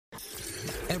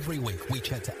Every week we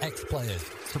chat to ex-players,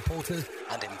 supporters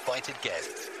and invited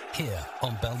guests here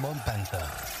on Belmont Banter.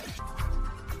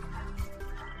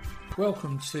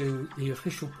 Welcome to the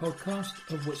official podcast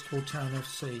of Whitstable Town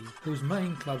FC, whose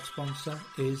main club sponsor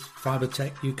is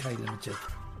Fibertech UK Limited.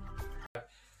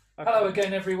 Hello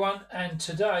again, everyone, and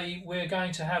today we're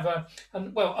going to have a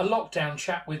lockdown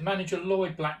chat with manager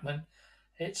Lloyd Blackman.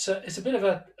 It's a bit of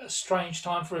a strange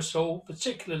time for us all,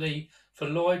 particularly for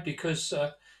Lloyd, because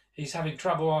he's having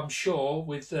trouble, I'm sure,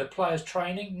 with players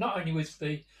training, not only with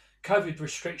the COVID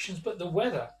restrictions, but the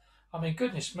weather. I mean,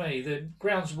 goodness me, the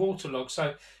ground's waterlogged,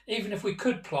 so even if we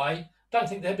could play, don't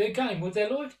think there'd be a game, would there,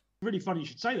 Lloyd? Really funny you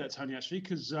should say that, Tony, actually,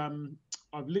 because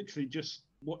I've literally just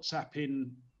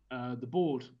WhatsApping the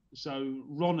board. So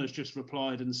Ron has just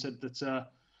replied and said that,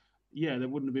 there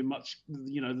wouldn't have been much,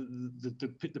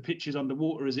 the pitch is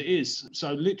underwater as it is.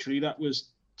 So literally that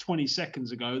was 20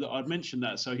 seconds ago that I'd mentioned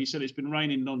that. So he said it's been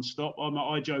raining non-stop.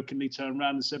 I jokingly turned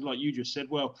around and said, like you just said,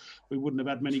 well, we wouldn't have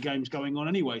had many games going on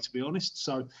anyway, to be honest.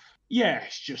 So, yeah,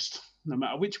 it's just no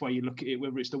matter which way you look at it,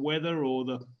 whether it's the weather or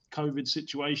the COVID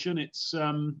situation, it's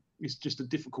just a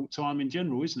difficult time in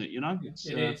general, isn't it? You know,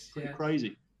 it's pretty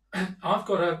crazy. I've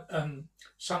got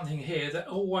something here that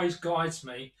always guides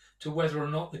me to whether or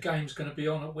not the game's going to be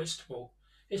on at Whitstable.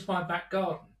 It's my back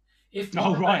garden. If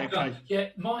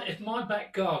my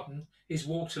back garden is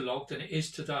waterlogged, and it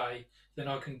is today, then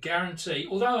I can guarantee,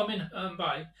 although I'm in Herne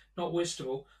Bay, not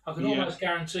Whitstable, I can almost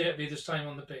guarantee it'll be the same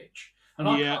on the pitch. And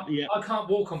I can't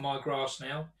walk on my grass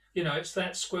now. You know, it's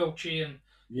that squelchy and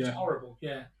it's horrible.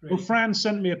 Yeah. Really. Well, Fran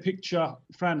sent me a picture.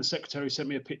 Fran, the secretary, sent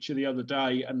me a picture the other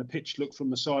day, and the pitch looked from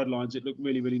the sidelines. It looked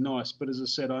really, really nice. But as I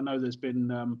said, I know there's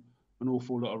been an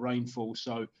awful lot of rainfall.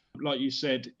 So, like you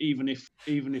said, even if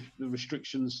the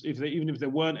restrictions, even if there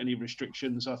weren't any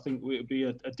restrictions, I think it would be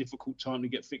a difficult time to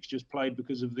get fixtures played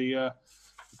because of the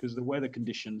weather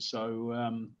conditions.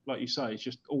 So, like you say, it's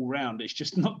just all round. It's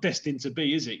just not destined to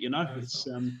be, is it? You know, it's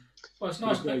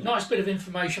nice bit of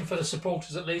information for the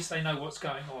supporters. At least they know what's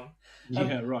going on.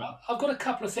 Right. I've got a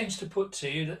couple of things to put to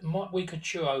you that we could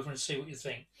chew over and see what you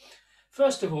think.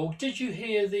 First of all, did you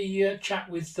hear the chat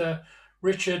with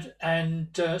Richard and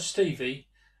Stevie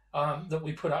that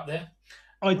we put up there?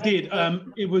 I did.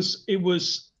 It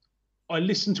was. I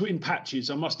listened to it in patches.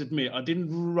 I must admit, I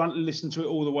didn't listen to it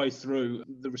all the way through.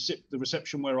 The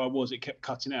reception where I was, it kept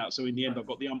cutting out. So in the end, I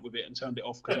got the ump with it and turned it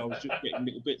off because I was just getting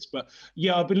little bits. But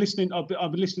yeah, I've been listening. I've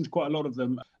been listening to quite a lot of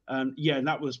them. And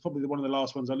that was probably one of the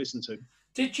last ones I listened to.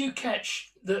 Did you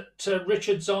catch that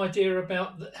Richard's idea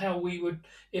about how we would,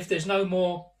 if there's no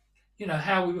more,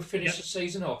 how we would finish the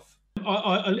season off?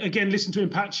 I again listened to him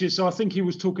patches. So I think he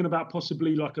was talking about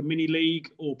possibly like a mini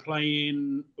league or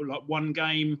playing like one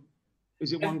game.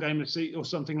 Is it one game a season or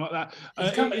something like that?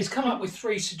 He's come up with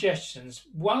three suggestions.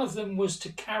 One of them was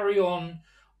to carry on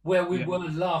where we were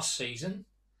last season.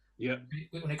 Yeah.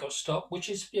 When it got stopped, which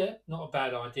is, not a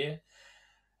bad idea.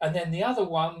 And then the other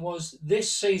one was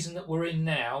this season that we're in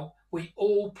now, we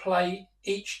all play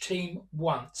each team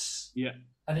once. Yeah.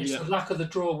 And it's the luck of the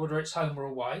draw whether it's home or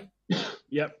away.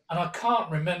 Yep. And I can't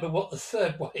remember what the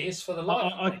third way is for the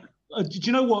life. Do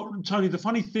you know what, Tony? The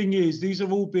funny thing is, these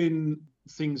have all been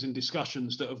things and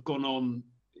discussions that have gone on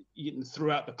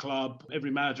throughout the club.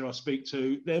 Every manager I speak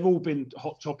to, they've all been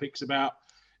hot topics about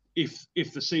if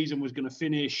the season was going to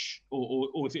finish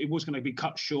or if it was going to be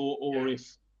cut short, or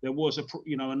if there was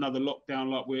another lockdown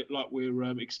like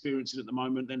we're experiencing at the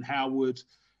moment, then how would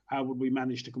we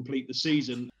manage to complete the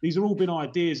season? These have all been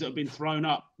ideas that have been thrown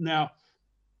up. Now,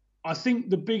 I think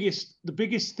the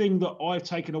biggest thing that I've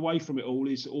taken away from it all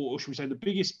is, or should we say, the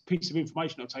biggest piece of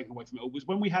information I've taken away from it all was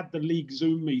when we had the league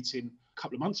Zoom meeting a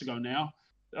couple of months ago now.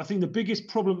 I think the biggest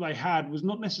problem they had was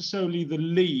not necessarily the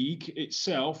league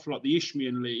itself, like the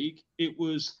Isthmian League. It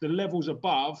was the levels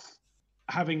above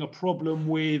having a problem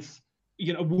with,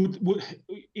 would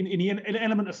in an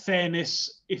element of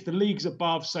fairness, if the leagues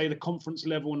above, say the conference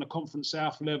level and the conference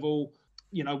south level,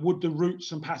 would the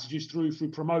routes and passages through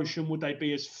promotion, would they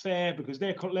be as fair? Because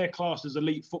they're classed as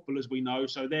elite footballers, we know,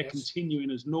 so they're continuing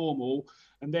as normal,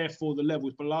 and therefore the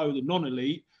levels below the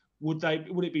non-elite, would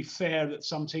it be fair that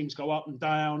some teams go up and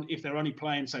down if they're only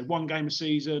playing, say, one game a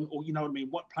season, or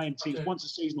playing teams once a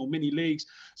season, or mini leagues?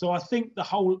 So I think the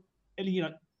whole,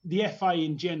 the FA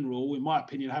in general, in my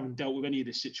opinion, haven't dealt with any of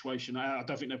this situation. I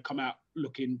don't think they've come out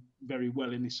looking very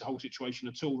well in this whole situation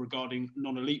at all regarding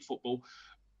non-elite football,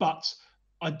 but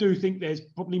I do think there's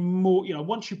probably more,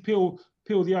 once you peel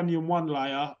the onion one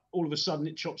layer, all of a sudden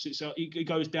it chops itself, it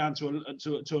goes down to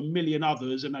a million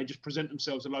others, and they just present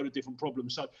themselves a load of different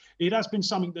problems. So it has been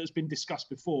something that has been discussed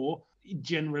before.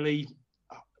 Generally,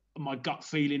 my gut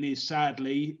feeling is,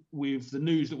 sadly, with the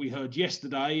news that we heard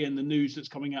yesterday and the news that's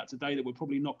coming out today, that we're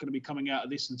probably not going to be coming out of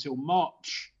this until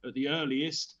March at the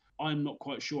earliest. I'm not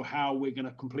quite sure how we're going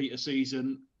to complete a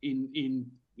season in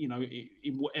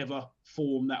whatever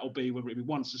form that'll be, whether it be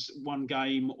one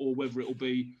game or whether it'll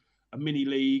be a mini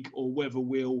league or whether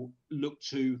we'll look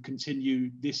to continue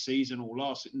this season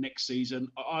or next season.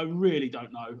 I really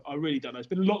don't know. There's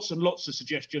been lots and lots of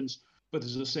suggestions, but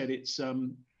as I said, it's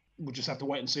we'll just have to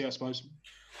wait and see, I suppose.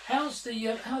 How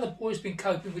the boys been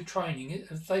coping with training?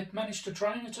 Have they managed to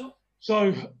train at all?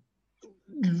 So,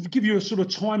 give you a sort of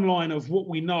timeline of what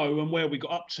we know and where we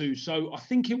got up to. So I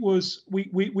think it was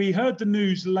we heard the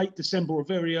news late December or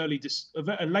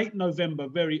late November,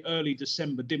 very early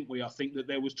December, didn't we? I think that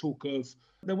there was talk of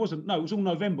it was all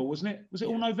November, wasn't it? Was it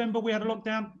all November we had a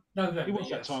lockdown? November. It was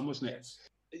that time, wasn't it? Yes.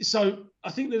 So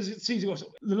I think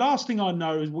the last thing I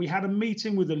know is we had a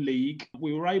meeting with the league.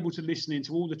 We were able to listen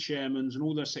into all the chairmen and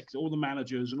all the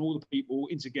managers and all the people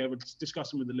in together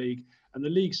discussing with the league. And the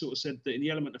league sort of said that in the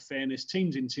element of fairness,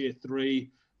 teams in tier 3,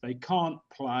 they can't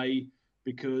play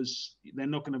because they're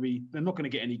not going to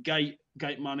get any gate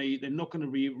money. They're not going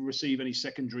to receive any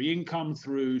secondary income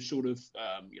through sort of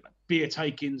beer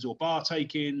takings or bar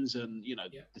takings and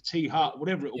the tea hut,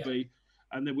 whatever it will be.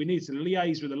 And then we need to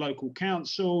liaise with the local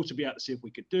council to be able to see if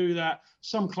we could do that.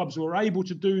 Some clubs were able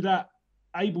to do that,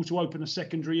 able to open a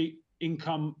secondary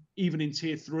income even in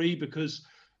tier 3, because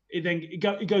it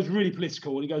goes really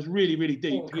political and it goes really, really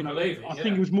deep. I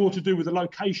think it was more to do with the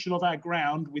location of our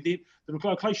ground the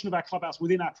location of our clubhouse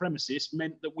within our premises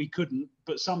meant that we couldn't,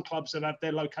 but some clubs have had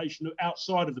their location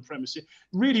outside of the premises.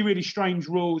 Really, really strange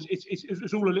rules.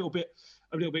 It's all a little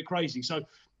bit crazy. So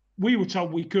we were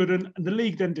told we couldn't, and the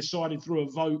league then decided through a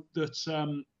vote that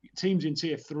teams in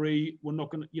tier 3 were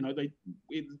not going to, they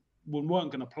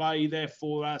weren't going to play.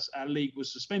 Therefore, our league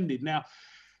was suspended. Now,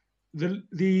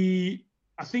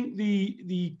 I think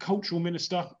the cultural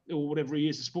minister, or whatever he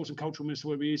is, the sports and cultural minister,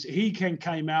 whatever he is, he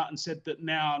came out and said that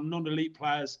now non-elite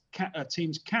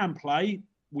teams can play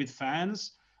with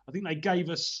fans. I think they gave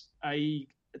us a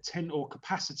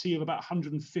capacity of about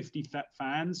 150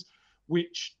 fans,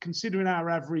 which, considering our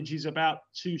average is about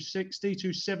 260,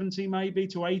 270 maybe,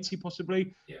 280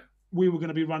 possibly, we were going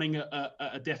to be running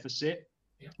a deficit,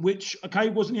 which,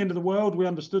 wasn't the end of the world. We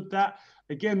understood that.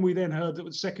 Again, we then heard that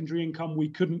with secondary income, we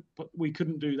couldn't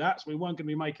do that. So we weren't going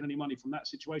to be making any money from that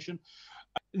situation.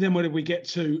 Then where did we get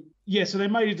to? So they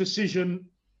made a decision.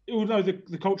 Although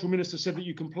the cultural minister said that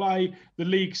you can play, the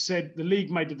league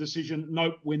made the decision,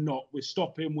 nope, we're not. We're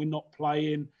stopping. We're not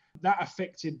playing. That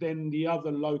affected then the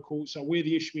other local. So we're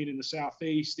the Isthmian in the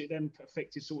southeast. It then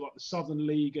affected sort of like the Southern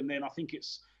League, and then I think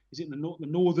is it the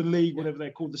Northern League, whatever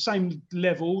they're called, the same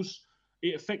levels.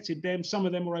 It affected them. Some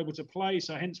of them were able to play,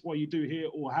 so hence why you do hear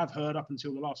or have heard up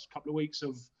until the last couple of weeks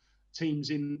of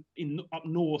teams in up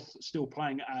north still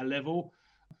playing at our level.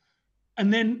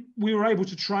 And then we were able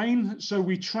to train. So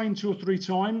we trained 2 or 3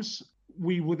 times.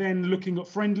 We were then looking at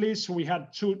friendlies. So we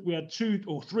had 2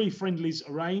 or 3 friendlies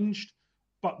arranged.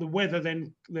 But the weather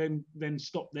then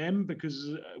stopped them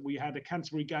because we had a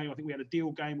Canterbury game. I think we had a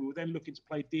Deal game. We were then looking to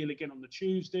play Deal again on the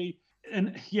Tuesday.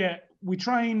 And we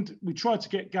trained. We tried to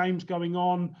get games going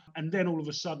on. And then all of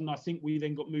a sudden, I think we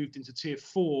then got moved into tier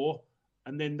 4.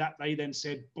 And then they then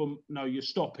said, boom, no, you're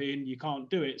stopping. You can't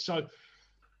do it. So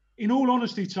in all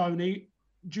honesty, Tony,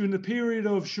 during the period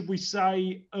of, should we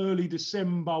say, early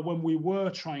December when we were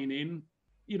training,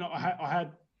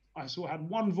 I sort of had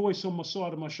one voice on my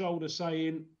side of my shoulder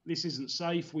saying, this isn't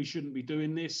safe. We shouldn't be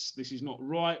doing this. This is not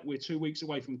right. We're 2 weeks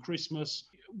away from Christmas.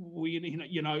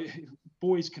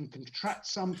 Boys can contract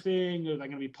something, or they're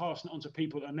going to be passing it on to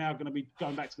people that are now going to be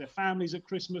going back to their families at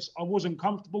Christmas. I wasn't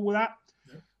comfortable with that.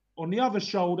 Yeah. On the other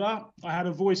shoulder, I had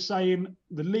a voice saying,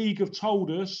 the league have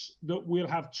told us that we'll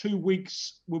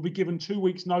be given 2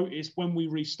 weeks notice when we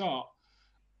restart.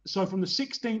 So from the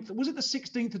 16th, was it the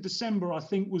 16th of December, I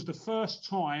think, was the first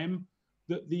time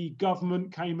that the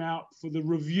government came out for the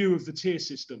review of the tier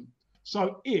system.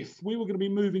 So if we were going to be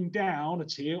moving down a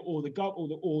tier, or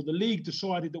the league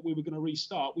decided that we were going to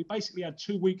restart, we basically had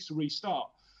 2 weeks to restart.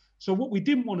 So what we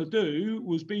didn't want to do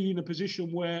was be in a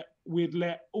position where we'd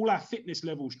let all our fitness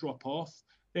levels drop off,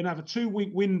 then have a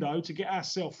 2-week window to get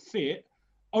ourselves fit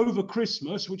over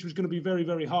Christmas, which was going to be very,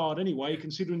 very hard anyway,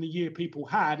 considering the year people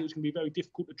had. It was going to be very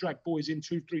difficult to drag boys in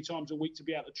 2-3 times a week to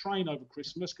be able to train over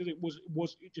Christmas, because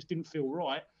it just didn't feel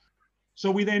right.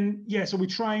 So we then, we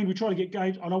trained, we tried to get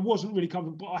games, and I wasn't really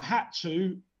comfortable, but I had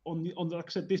to, like I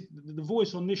said, the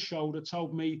voice on this shoulder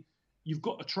told me, you've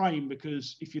got to train,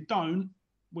 because if you don't,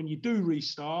 when you do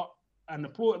restart, And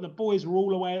the boys were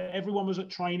all aware. Everyone was at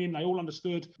training. They all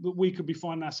understood that we could be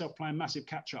finding ourselves playing massive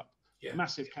catch-up. Yeah.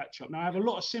 Massive catch-up. Now, I have a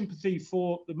lot of sympathy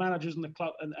for the managers and the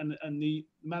club and the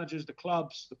managers, the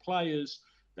clubs, the players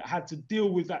that had to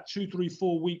deal with that 2, 3,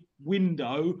 4 week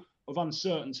window of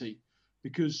uncertainty,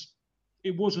 because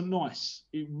it wasn't nice.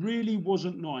 It really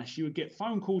wasn't nice. You would get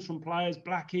phone calls from players.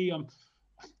 Blackie, a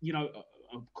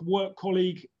work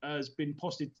colleague has been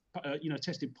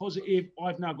tested positive.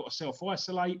 I've now got to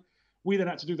self-isolate. We then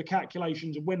had to do the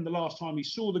calculations of when the last time he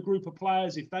saw the group of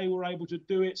players, if they were able to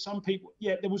do it. Some people,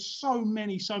 there was so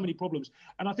many problems.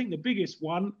 And I think the biggest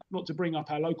one, not to bring up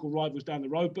our local rivals down the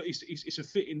road, but it's a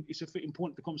fitting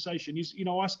point of the conversation, is,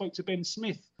 I spoke to Ben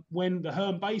Smith when the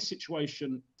Herne Bay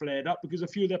situation flared up, because a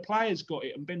few of their players got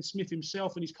it, and Ben Smith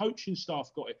himself and his coaching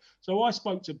staff got it. So I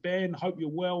spoke to Ben, hope you're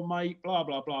well, mate, blah,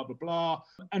 blah, blah, blah, blah.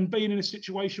 And being in a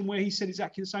situation where he said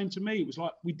exactly the same to me, it was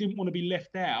like, we didn't want to be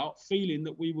left out feeling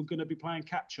that we were going to be playing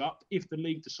catch up if the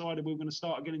league decided we were going to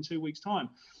start again in 2 weeks' time,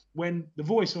 when the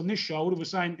voice on this shoulder was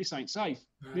saying this ain't safe.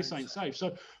 This ain't safe.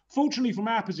 So fortunately, from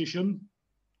our position,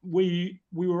 we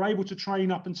were able to train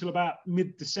up until about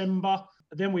mid-December.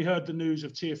 Then we heard the news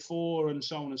of Tier 4 and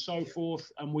so on and so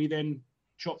forth, and we then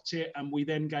chopped it, and we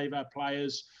then gave our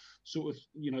players sort of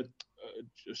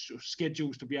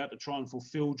schedules to be able to try and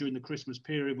fulfill during the Christmas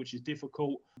period, which is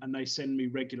difficult. And they send me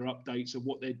regular updates of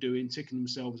what they're doing, ticking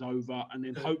themselves over, and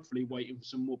then hopefully waiting for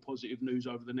some more positive news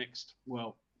over the next,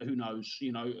 well, who knows?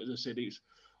 As I said,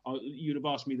 you'd have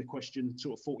asked me the question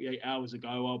sort of 48 hours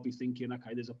ago. I'll be thinking,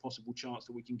 okay, there's a possible chance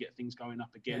that we can get things going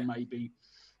up again, maybe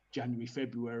January,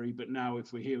 February. But now,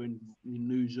 if we're hearing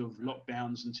news of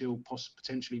lockdowns until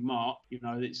potentially March,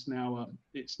 it's now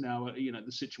the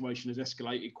situation has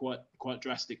escalated quite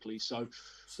drastically. So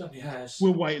certainly has.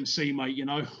 We'll wait and see, mate.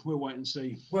 We'll wait and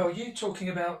see. Well, you talking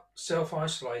about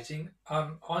self-isolating? I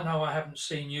know I haven't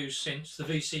seen you since the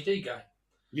VCD game.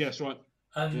 Yes, right.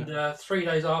 And 3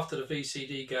 days after the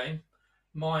VCD game,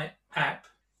 my app,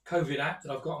 COVID app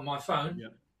that I've got on my phone,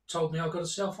 told me I've got to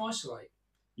self-isolate.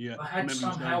 Yeah, I had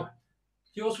somehow.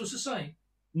 Yours was the same.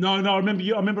 No, I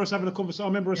remember us having a conversation. I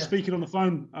remember us speaking on the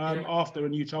phone after,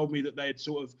 and you told me that they had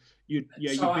sort of you'd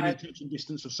been in touching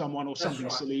distance of someone or something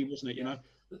silly, wasn't it?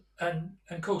 And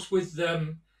of course with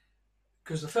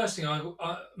because the first thing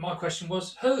my question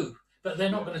was who, but they're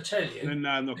not going to tell you. No,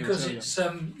 I'm not going to tell you. Because it's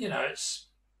it's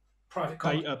private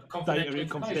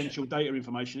confidential data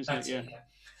information, isn't it?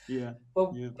 Yeah.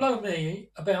 Well, blow me,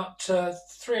 about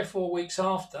 3 or 4 weeks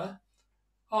after,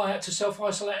 I had to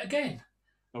self-isolate again.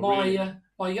 Oh, really?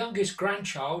 My youngest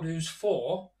grandchild, who's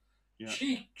 4,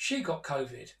 she got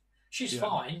COVID. She's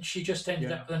fine. She just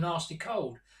ended up with a nasty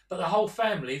cold. But the whole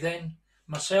family then,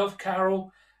 myself,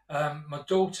 Carol, my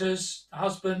daughters,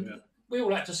 husband, we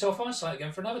all had to self-isolate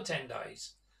again for another 10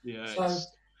 days. Yeah. So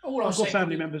I've got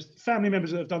family members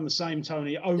that have done the same,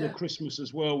 Tony, over Christmas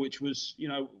as well, which was,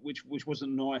 which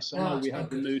wasn't nice. I know we had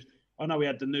the news. I know we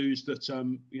had the news that,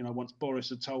 once Boris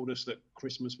had told us that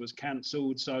Christmas was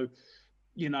cancelled. So,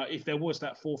 if there was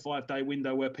that 4 or 5 day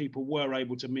window where people were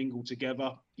able to mingle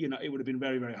together, it would have been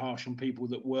very, very harsh on people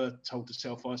that were told to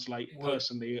self-isolate.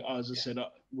 Personally, as I said,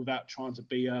 without trying to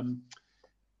be,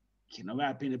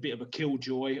 that being a bit of a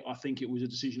killjoy, I think it was a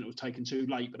decision that was taken too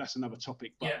late, but that's another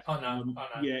topic. But, I know.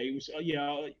 Yeah, it was,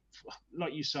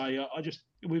 like you say, I just,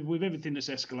 with everything that's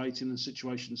escalating the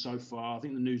situation so far, I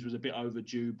think the news was a bit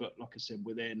overdue, but like I said,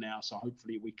 we're there now. So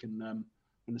hopefully we can,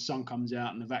 when the sun comes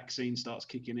out and the vaccine starts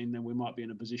kicking in, then we might be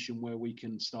in a position where we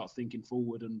can start thinking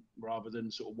forward and rather than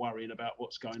sort of worrying about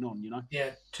what's going on,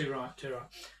 Yeah, too right.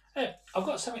 Hey, I've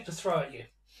got something to throw at you.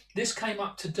 This came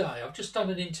up today. I've just done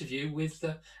an interview with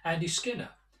Andy Skinner.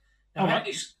 Now,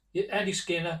 Andy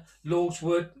Skinner,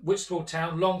 Lordswood, Whitstable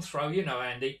Town, long throw. You know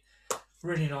Andy.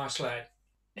 Really nice lad.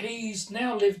 He's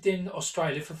now lived in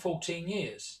Australia for 14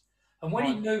 years. And when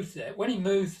he moved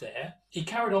there, he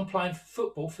carried on playing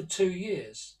football for 2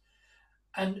 years.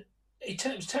 And he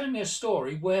was telling me a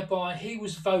story whereby he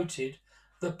was voted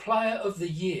the Player of the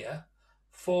Year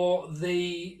for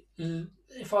the,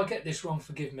 if I get this wrong,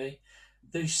 forgive me,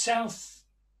 the Southern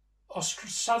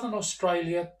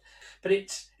Australia, but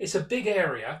it's a big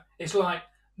area. It's like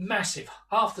massive,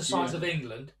 half the size of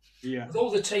England. Yeah. With all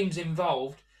the teams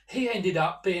involved, he ended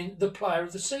up being the player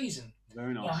of the season.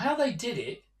 Very nice. Now, how they did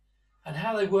it and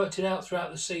how they worked it out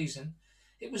throughout the season,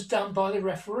 it was done by the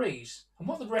referees. And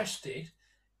what the refs did,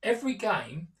 every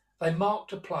game, they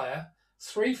marked a player,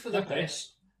 3 for the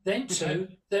best, then 2,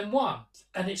 then 1.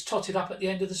 And it's totted up at the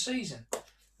end of the season.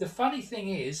 the funny thing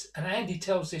is, and Andy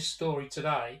tells this story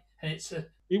today, and it's a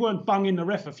He weren't bunging the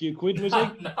ref a few quid, was he?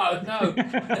 no.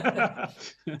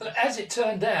 But as it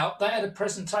turned out, they had a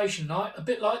presentation night a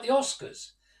bit like the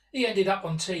Oscars. He ended up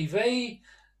on TV.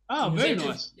 Oh, very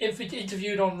nice.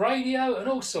 Interviewed on radio and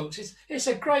all sorts. It's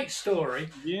a great story.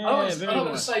 Yeah, I'm not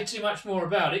going to say too much more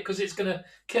about it because it's going to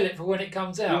kill it for when it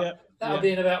comes out. Yeah, That'll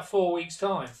be in about 4 weeks'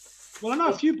 time. Well, I know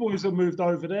a few boys that moved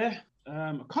over there.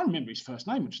 I can't remember his first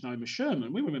name. I just know him as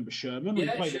Sherman. We remember Sherman.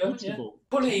 Yeah, we played Sherman, at Whitstable.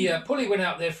 Pulley went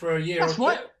out there for a year. That's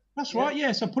right. That's right.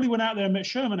 Yeah. So Pulley went out there and met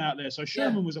Sherman out there. So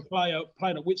Sherman was a player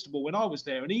playing at Whitstable when I was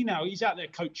there, and he's out there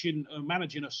coaching,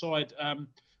 managing a side.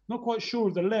 Not quite sure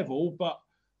of the level, but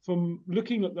from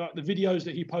looking at the videos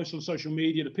that he posts on social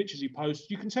media, the pictures he posts,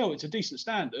 you can tell it's a decent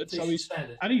standard. He's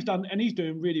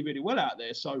doing really, really well out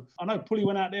there. So I know Pulley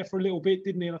went out there for a little bit,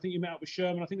 didn't he? And I think he met up with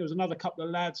Sherman. I think there was another couple of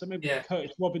lads. So maybe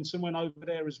Curtis Robinson went over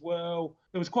there as well.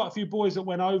 There was quite a few boys that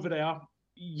went over there.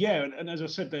 Yeah, and as I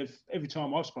said, every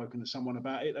time I've spoken to someone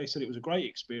about it, they said it was a great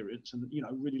experience and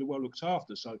really well looked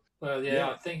after. So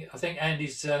I think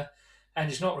Andy's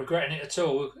not regretting it at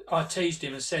all. I teased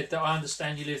him and said that I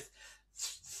understand you live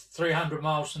 300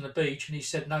 miles from the beach, and he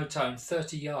said, "No, Tone,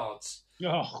 30 yards."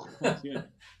 Oh, yeah.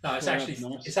 No, it's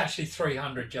actually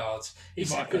 300 yards. He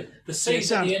said the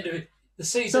sea's at the end of it. The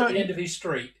sea's at the end of his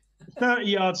street. 30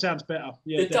 yards sounds better.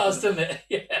 Yeah, it does, doesn't it?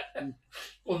 Yeah,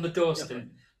 on the doorstep.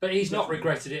 Definitely. But he's not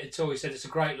regretted it at all. He said it's a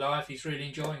great life. He's really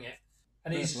enjoying it,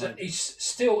 and he's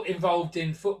still involved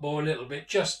in football a little bit,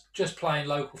 just playing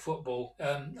local football,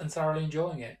 and thoroughly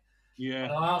enjoying it. Yeah.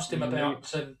 And I asked him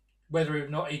about whether or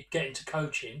not he'd get into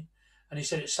coaching, and he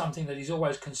said it's something that he's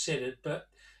always considered, but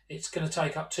it's going to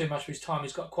take up too much of his time.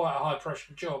 He's got quite a high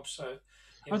pressure job, so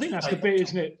I think that's the bit,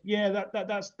 isn't it? Yeah,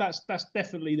 that's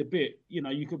definitely the bit.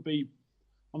 You could be.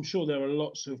 I'm sure there are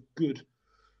lots of good,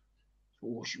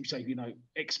 or should we say,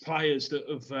 ex-players that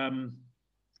have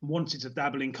wanted to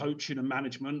dabble in coaching and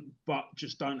management, but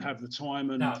just don't have the time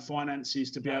and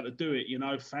finances to be able to do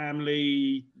it.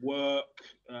 Family, work,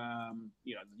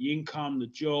 the income, the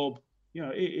job.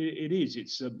 It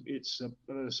is.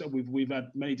 So we've had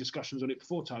many discussions on it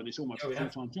before, Tony. It's almost a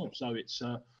full-time job. So it's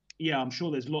I'm sure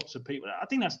there's lots of people. I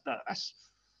think that's.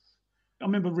 I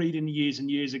remember reading years and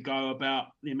years ago about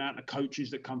the amount of coaches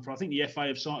that come through. I think the FA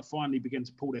have finally begun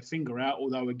to pull their finger out,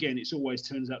 although again, it's always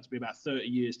turns out to be about 30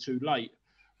 years too late.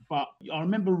 But I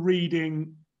remember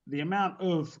reading the amount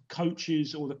of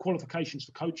coaches or the qualifications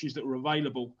for coaches that were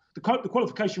available. The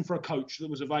qualification for a coach that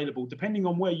was available, depending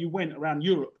on where you went around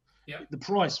Europe, the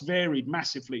price varied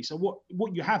massively. So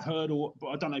what you have heard, but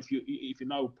I don't know if you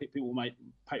know, people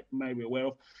may be aware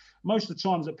of, most of the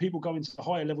times that people go into the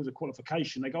higher levels of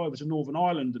qualification, they go over to Northern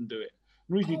Ireland and do it.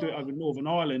 The reason you do it over Northern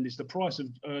Ireland is the price of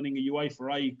earning a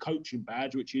UEFA A coaching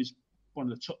badge, which is one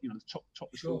of the top, not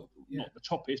the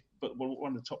toppest, but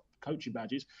one of the top coaching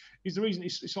badges, is the reason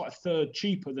it's like a third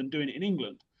cheaper than doing it in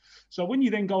England. So when you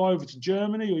then go over to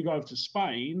Germany or you go over to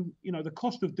Spain, the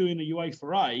cost of doing a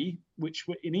UEFA A, which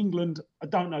in England, I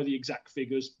don't know the exact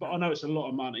figures, but I know it's a lot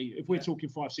of money. If we're talking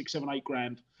 5, 6, 7, 8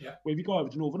 grand, well, if you go over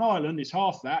to Northern Ireland, it's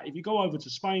half that. If you go over to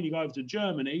Spain, you go over to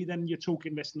Germany, then you're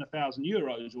talking less than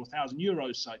 €1,000 or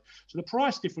 €1,000, say. So the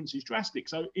price difference is drastic.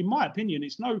 So in my opinion,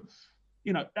 it's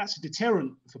that's a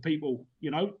deterrent for people.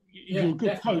 You're a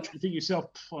good coach, you think yourself,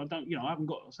 I haven't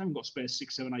got spare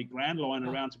 6, 7, 8 grand lying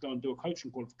around to go and do a coaching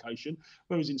qualification.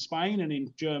 Whereas in Spain and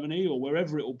in Germany or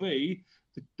wherever it will be,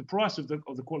 the price of the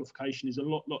qualification is a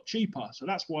lot cheaper. So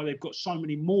that's why they've got so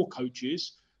many more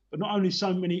coaches, but not only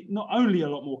a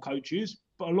lot more coaches,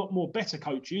 but a lot more better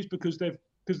coaches because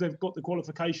they've got the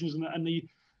qualifications and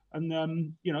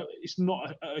it's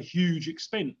not a huge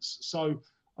expense. So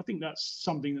I think that's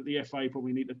something that the FA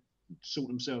probably need to sort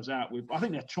themselves out with. I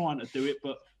think they're trying to do it,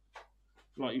 but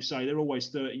like you say, they're always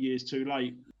 30 years too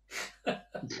late.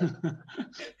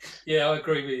 Yeah, I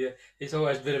agree with you. It's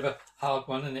always a bit of a hard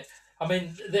one, isn't it? I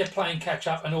mean, they're playing catch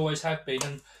up and always have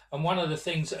been. And one of the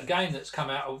things, again, that's come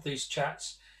out of these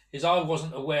chats is I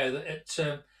wasn't aware that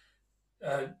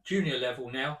at junior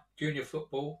level now, junior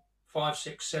football, 5,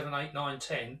 6, 7, 8, 9,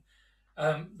 10,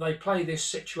 they play this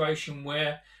situation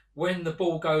where when the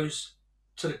ball goes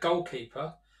to the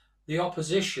goalkeeper, the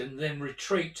opposition then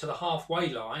retreat to the halfway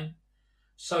line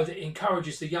so that it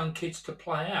encourages the young kids to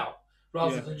play out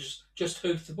rather than just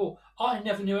hoof the ball. I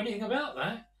never knew anything about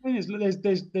that. I mean,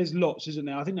 there's lots, isn't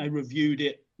there? I think they reviewed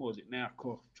it. What was it now?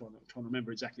 I'm trying to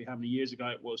remember exactly how many years ago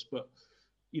it was, but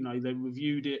they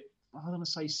reviewed it. I don't want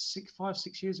to say 5,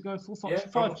 6 years ago,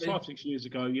 5, 6 years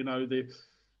ago.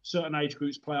 certain age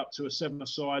groups play up to a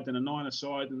 7-a-side, then a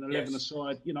 9-a-side, and an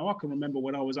 11-a-side. You know, I can remember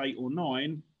when I was 8 or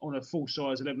 9 on a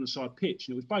full-size 11-a-side pitch,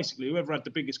 and it was basically whoever had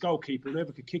the biggest goalkeeper,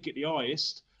 whoever could kick it the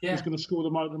highest, was going to score the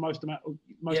most amount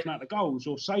of goals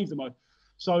or save the most.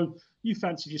 So you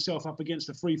fancied yourself up against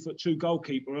a 3'2"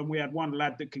 goalkeeper, and we had one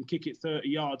lad that can kick it 30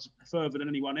 yards further than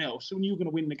anyone else, and you were going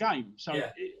to win the game. So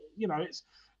it's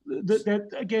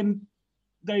again,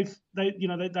 they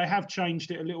have changed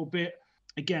it a little bit.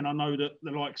 Again, I know that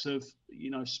the likes of,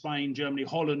 Spain, Germany,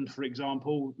 Holland, for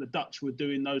example, the Dutch were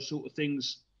doing those sort of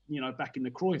things, back in the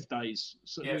Cruyff days,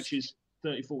 which is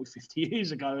 30, 40, 50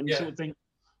 years ago. And you sort of think,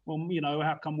 well,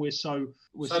 how come we're so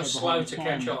slow to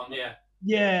catch on?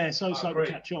 So slow to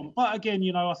catch on. But again,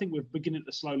 I think we're beginning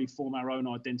to slowly form our own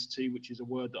identity, which is a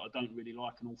word that I don't really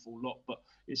like an awful lot, but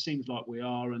it seems like we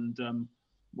are. And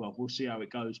well, we'll see how it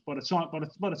goes. By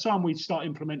the time we start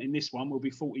implementing this one, we'll be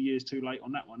 40 years too late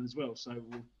on that one as well. So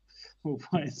we'll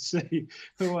wait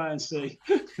and see.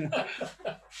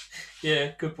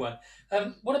 Yeah, good one.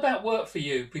 What about work for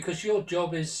you? Because your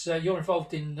job is you're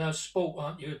involved in sport,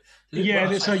 aren't you?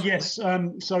 Yes.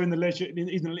 So in the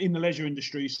leisure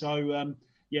industry. So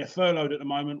furloughed at the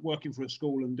moment, working for a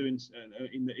school and doing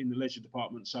in the leisure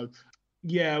department. So.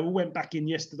 Yeah, we went back in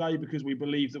yesterday because we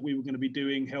believed that we were going to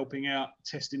be helping out,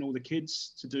 testing all the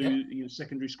kids to do,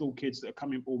 secondary school kids that are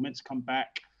coming or meant to come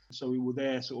back. So we were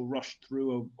there, sort of rushed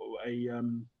through a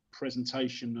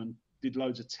presentation and did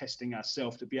loads of testing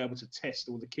ourselves to be able to test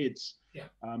all the kids. Yeah.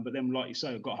 But then, like you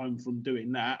say, I got home from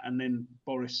doing that, and then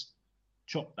Boris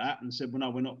chopped that and said, well, no,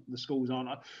 we're not, the schools aren't.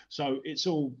 So it's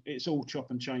all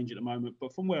chop and change at the moment.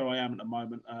 But from where I am at the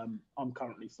moment, I'm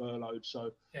currently furloughed.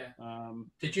 So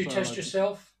did you test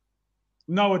yourself?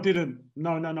 No, I didn't.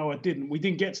 No, I didn't. We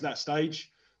didn't get to that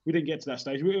stage.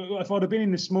 If I'd have been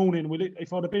in this morning,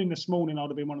 I'd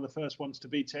have been one of the first ones to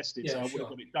be tested. So I would have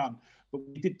got it done. But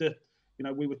we did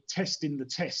we were testing the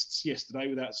tests yesterday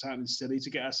without sounding silly to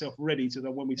get ourselves ready to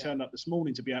when we turned up this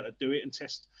morning to be able to do it and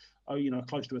test,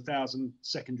 close to 1,000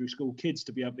 secondary school kids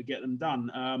to be able to get them done.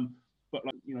 But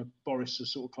Boris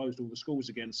has sort of closed all the schools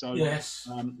again. So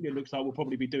it looks like we'll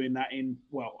probably be doing that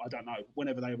I don't know,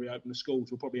 whenever they reopen the schools,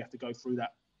 we'll probably have to go through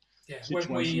that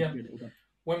situation.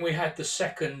 When we had the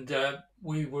second,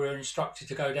 we were instructed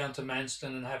to go down to Manston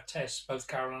and have tests, both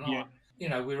Carol and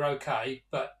I. We were okay,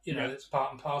 but it's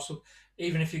part and parcel.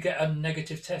 Even if you get a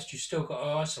negative test, you still got to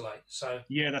isolate. So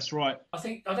that's right.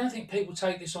 I don't think people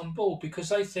take this on board because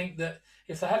they think that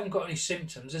if they haven't got any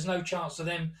symptoms, there's no chance of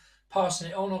them passing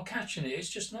it on or catching it. It's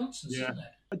just nonsense, isn't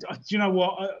it? Do you know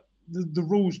what? The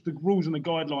rules and the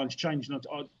guidelines change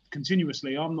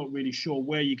continuously. I'm not really sure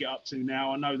where you get up to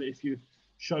now. I know that if you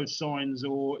show signs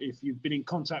or if you've been in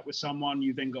contact with someone,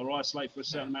 you then got to isolate for a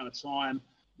certain amount of time.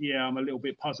 Yeah, I'm a little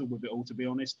bit puzzled with it all, to be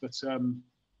honest. But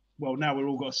now we've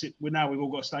all got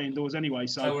to stay indoors anyway.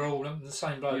 So we're all in the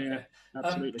same boat. Yeah,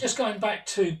 absolutely. Just going back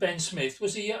to Ben Smith,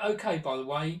 was he okay, by the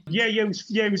way? Yeah, he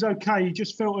was okay. He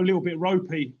just felt a little bit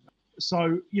ropey.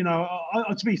 So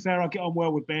to be fair, I get on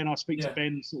well with Ben. I speak to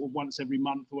Ben sort of once every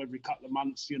month or every couple of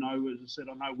months. As I said,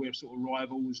 I know we're sort of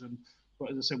rivals,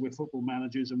 but as I said, we're football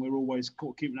managers and we're always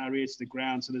keeping our ears to the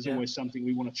ground. So there's always something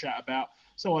we want to chat about.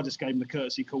 So I just gave him the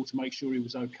courtesy call to make sure he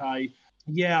was okay.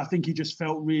 Yeah, I think he just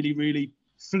felt really, really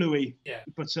fluey. Yeah.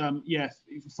 But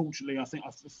fortunately, I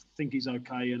think he's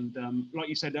okay. And like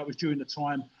you said, that was during the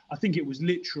time. I think it was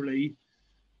literally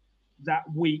that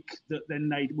week that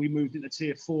then we moved into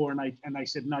Tier 4 and they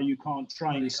said, no, you can't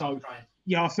train.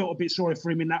 I felt a bit sorry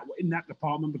for him in that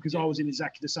department because I was in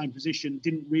exactly the same position.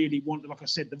 Didn't really want, like I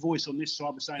said, the voice on this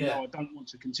side was saying, no, I don't want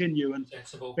to continue. And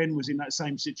Ben was in that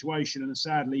same situation, and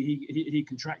sadly he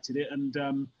contracted it, and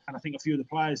I think a few of the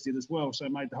players did as well. So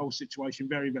it made the whole situation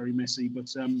very, very messy. But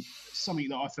something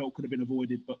that I felt could have been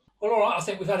avoided. But all right, I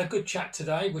think we've had a good chat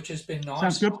today, which has been nice.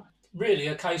 Sounds good. Really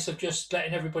a case of just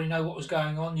letting everybody know what was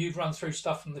going on. You've run through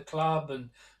stuff from the club and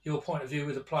your point of view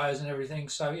with the players and everything.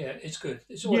 So it's good.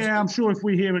 It's always good. I'm sure if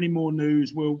we hear any more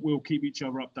news, we'll keep each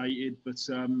other updated. But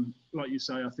like you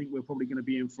say, I think we're probably going to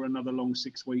be in for another long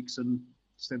 6 weeks, and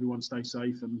just everyone stay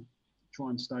safe and try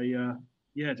and stay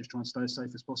as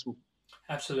safe as possible.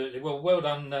 Absolutely. Well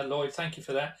done, Lloyd. Thank you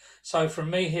for that. So from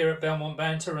me here at Belmont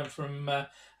Banter and from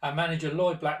our manager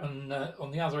Lloyd Blackman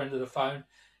on the other end of the phone,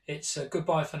 it's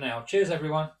goodbye for now. Cheers,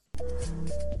 everyone.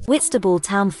 Whitstable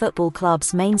Town Football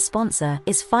Club's main sponsor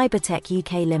is Fibertech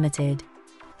UK Limited.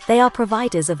 They are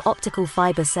providers of optical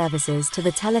fibre services to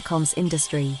the telecoms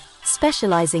industry,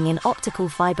 specialising in optical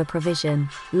fibre provision,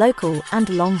 local and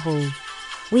long haul.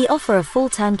 We offer a full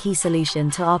turnkey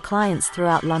solution to our clients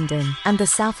throughout London and the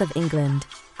south of England.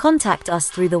 Contact us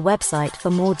through the website for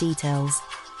more details.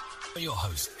 Your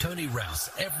host, Tony Rouse,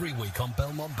 every week on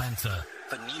Belmont Banter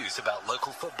for news about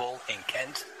local football in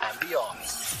Kent and beyond.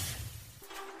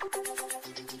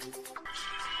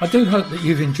 I do hope that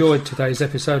you've enjoyed today's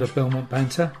episode of Belmont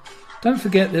Banter. Don't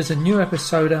forget there's a new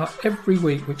episode out every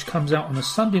week which comes out on a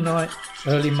Sunday night,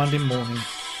 early Monday morning.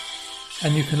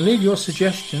 And you can leave your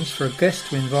suggestions for a guest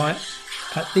to invite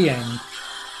at the end.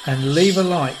 And leave a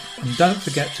like and don't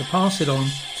forget to pass it on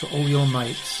to all your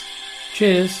mates.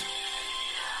 Cheers!